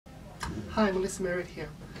Hi, Melissa Merritt here.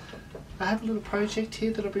 I have a little project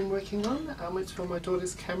here that I've been working on. It's for my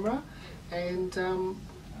daughter's camera, and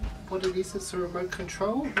what it is a remote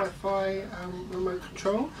control, Wi-Fi remote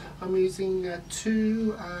control. I'm using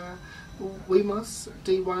two Wemos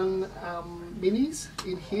D1 minis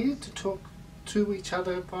in here to talk to each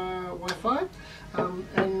other via Wi-Fi,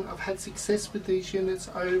 and I've had success with these units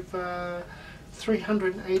over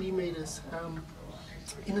 380 meters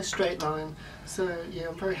in a straight line. So yeah,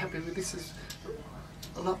 I'm very happy with this. Is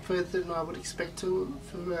a lot further than I would expect for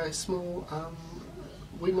a small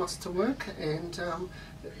Wemos to work, and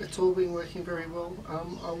it's all been working very well.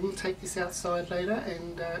 I will take this outside later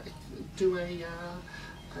and do a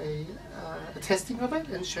testing of it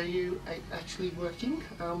and show you it actually working,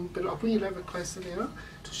 but I'll bring it over closer now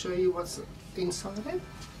to show you what's inside it.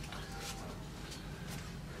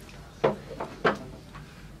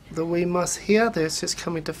 The Wemos here, there's just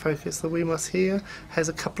coming to focus. The Wemos here has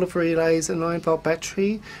a couple of relays, a 9-volt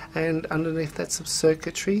battery, and underneath that's some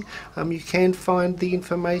circuitry. You can find the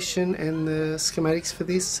information and the schematics for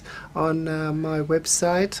this on my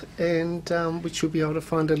website, and which you'll be able to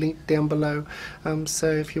find a link down below.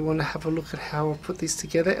 So if you want to have a look at how I put this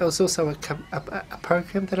together, there's also a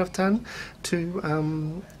program that I've done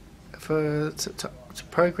to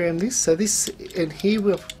program this. So this, and here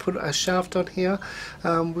we'll put a shaft on here.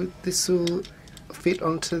 This will fit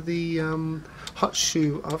onto the hot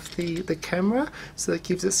shoe of the camera, so that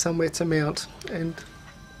gives it somewhere to mount.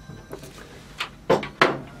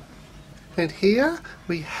 And here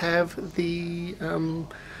we have the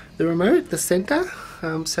remote, the center.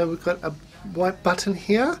 So we've got a white button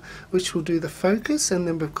here which will do the focus, and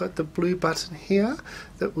then we've got the blue button here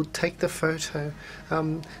that will take the photo.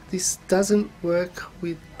 This doesn't work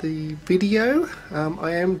with the video.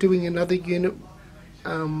 I am doing another unit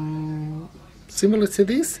similar to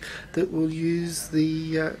this that will use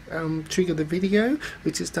the trigger the video,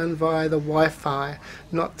 which is done via the Wi-Fi,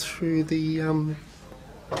 not through the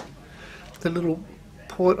little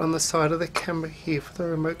port on the side of the camera here for the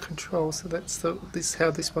remote control. So that's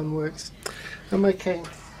how this one works. Okay,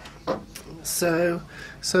 so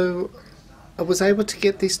I was able to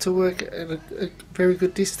get this to work at a very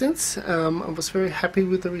good distance. I was very happy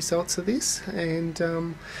with the results of this, and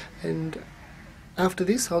after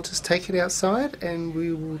this I'll just take it outside and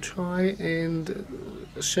we will try and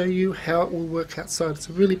show you how it will work outside. It's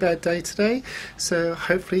a really bad day today, so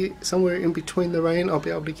hopefully somewhere in between the rain I'll be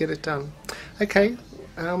able to get it done. Okay,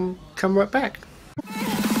 come right back.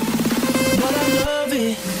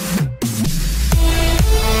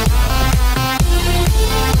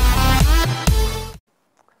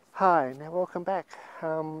 Hi, now welcome back.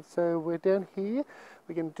 So we're down here.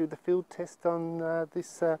 We're going to do the field test on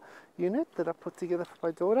this unit that I put together for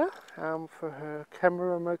my daughter for her camera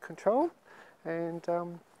remote control, and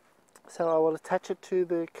so I will attach it to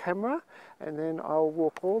the camera, and then I'll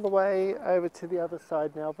walk all the way over to the other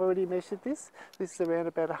side. Now I've already measured this. This is around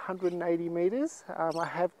about 180 meters. I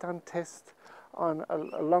have done tests on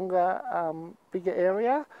a longer, bigger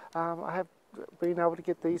area. I have been able to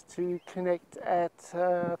get these to connect at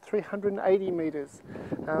 380 meters.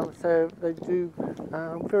 So they do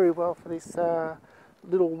very well for this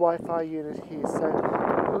little Wi-Fi unit here.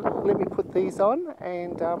 So let me put these on,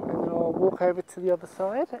 and then I'll walk over to the other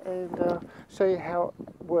side and show you how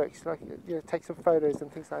it works, like, you know, take some photos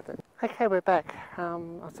and things like that. Okay, we're back.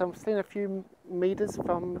 So I'm staying a few meters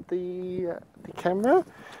from the camera.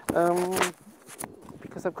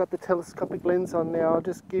 Because I've got the telescopic lens on now, I'll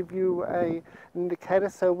just give you an indicator.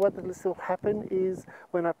 So what this will happen is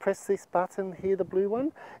when I press this button here, the blue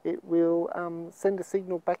one, it will send a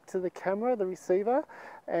signal back to the camera, the receiver,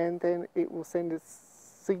 and then it will send a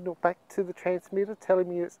signal back to the transmitter telling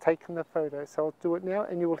me it's taken the photo. So I'll do it now,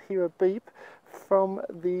 and you will hear a beep from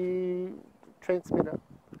the transmitter.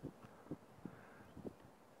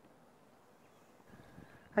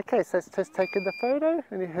 Okay, so it's just taken the photo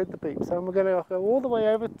and you heard the beep. So we're going to go all the way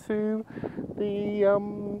over to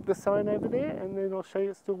the sign over there, and then I'll show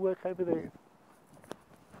you it still work over there.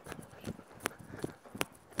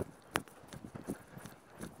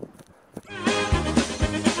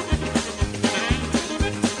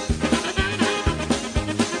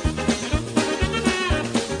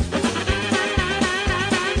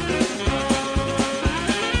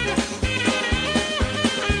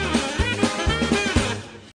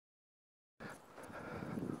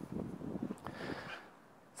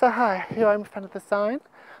 So hi, here I am in front of the sign.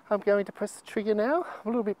 I'm going to press the trigger now. I'm a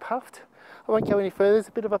little bit puffed. I won't go any further. There's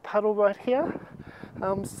a bit of a puddle right here.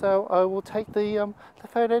 So I will take the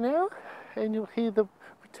photo now, and you'll hear the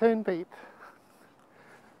return beep.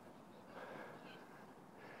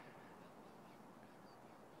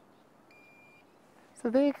 So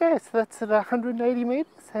there you go, so that's at 180 meters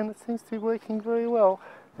and it seems to be working very well.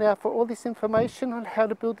 Now for all this information on how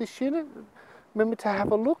to build this unit, remember to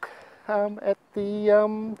have a look at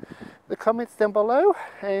the comments down below,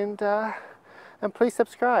 and please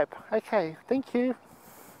subscribe. Okay, thank you.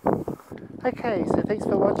 Okay, so thanks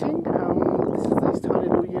for watching. This is these tiny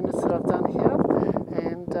little units that I've done here,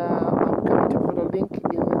 and I'm going to put a link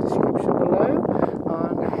in the description below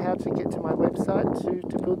on how to get to my website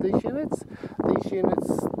to build these units.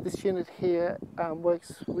 This unit here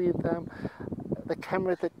works with the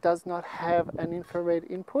camera that does not have an infrared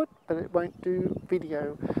input, but it won't do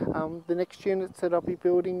video. The next units that I'll be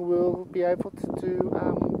building will be able to do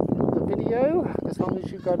the video as long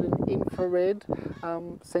as you've got an infrared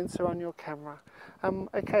sensor on your camera.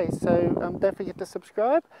 Okay, so don't forget to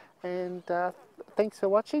subscribe, and thanks for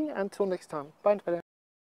watching. Until next time, bye for now.